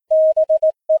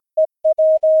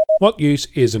What use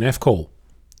is an FCall?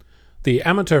 The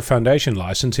Amateur Foundation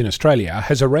licence in Australia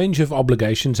has a range of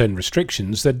obligations and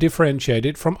restrictions that differentiate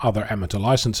it from other amateur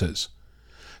licences.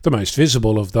 The most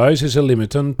visible of those is a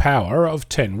limit on power of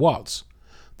 10 watts.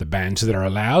 The bands that are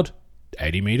allowed: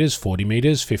 80 metres, 40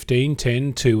 metres, 15,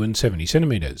 10, 2 and 70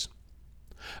 centimetres.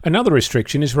 Another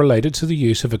restriction is related to the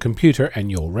use of a computer and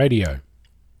your radio.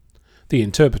 The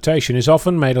interpretation is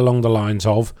often made along the lines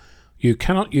of, you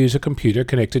cannot use a computer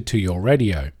connected to your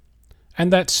radio.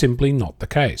 And that's simply not the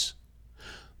case.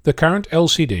 The current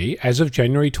LCD, as of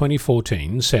January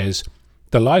 2014, says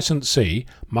the licensee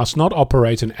must not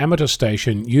operate an amateur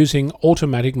station using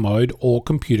automatic mode or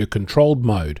computer-controlled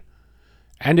mode.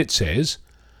 And it says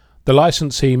the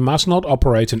licensee must not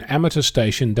operate an amateur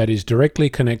station that is directly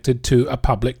connected to a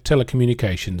public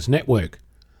telecommunications network.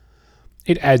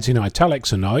 It adds in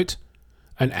italics a note: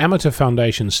 an amateur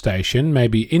foundation station may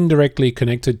be indirectly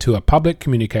connected to a public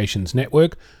communications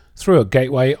network through a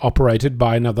gateway operated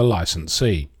by another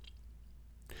licensee.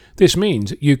 This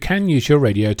means you can use your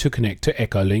radio to connect to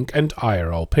Echolink and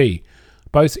IRLP,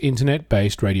 both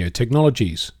internet-based radio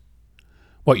technologies.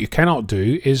 What you cannot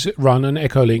do is run an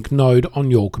Echolink node on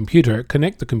your computer,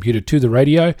 connect the computer to the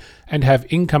radio, and have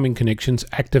incoming connections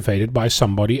activated by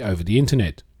somebody over the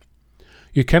internet.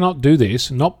 You cannot do this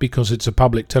not because it's a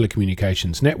public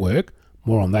telecommunications network,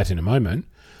 more on that in a moment,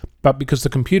 but because the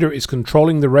computer is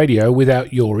controlling the radio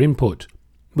without your input,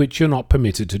 which you're not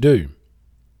permitted to do.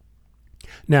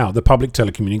 Now, the public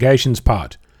telecommunications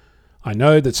part. I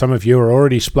know that some of you are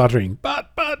already spluttering,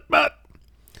 but.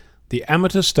 The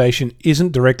amateur station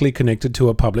isn't directly connected to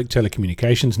a public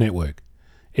telecommunications network.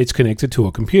 It's connected to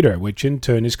a computer, which in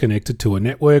turn is connected to a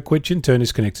network, which in turn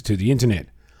is connected to the internet.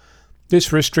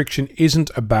 This restriction isn't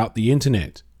about the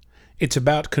internet. It's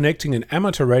about connecting an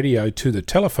amateur radio to the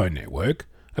telephone network,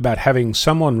 about having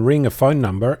someone ring a phone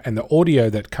number and the audio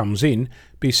that comes in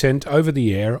be sent over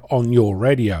the air on your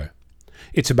radio.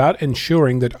 It's about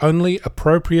ensuring that only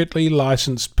appropriately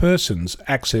licensed persons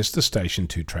access the station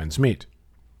to transmit.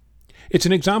 It's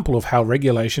an example of how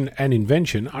regulation and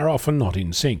invention are often not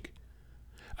in sync.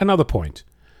 Another point: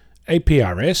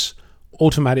 APRS,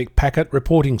 Automatic Packet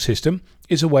Reporting System,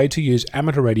 is a way to use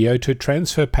amateur radio to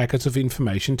transfer packets of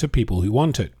information to people who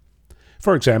want it.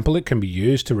 For example, it can be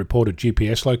used to report a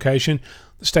GPS location,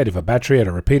 the state of a battery at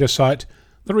a repeater site,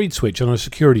 the reed switch on a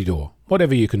security door,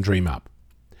 whatever you can dream up.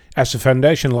 As a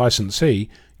foundation licensee,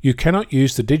 you cannot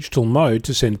use the digital mode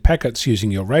to send packets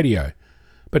using your radio,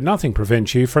 but nothing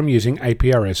prevents you from using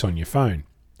APRS on your phone.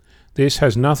 This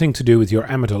has nothing to do with your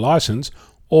amateur license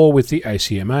or with the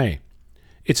ACMA.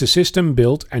 It's a system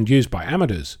built and used by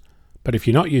amateurs, but if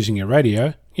you're not using your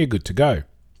radio, you're good to go.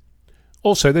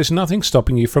 Also, there's nothing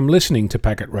stopping you from listening to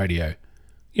packet radio.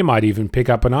 You might even pick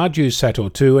up an ArduSat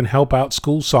or two and help out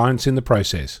school science in the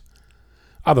process.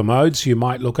 Other modes you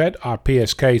might look at are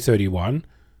PSK31,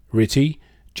 RTTY,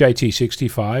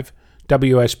 JT65,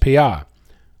 WSPR.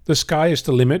 The sky is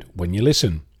the limit when you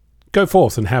listen. Go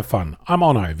forth and have fun. I'm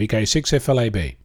Onno, VK6FLAB.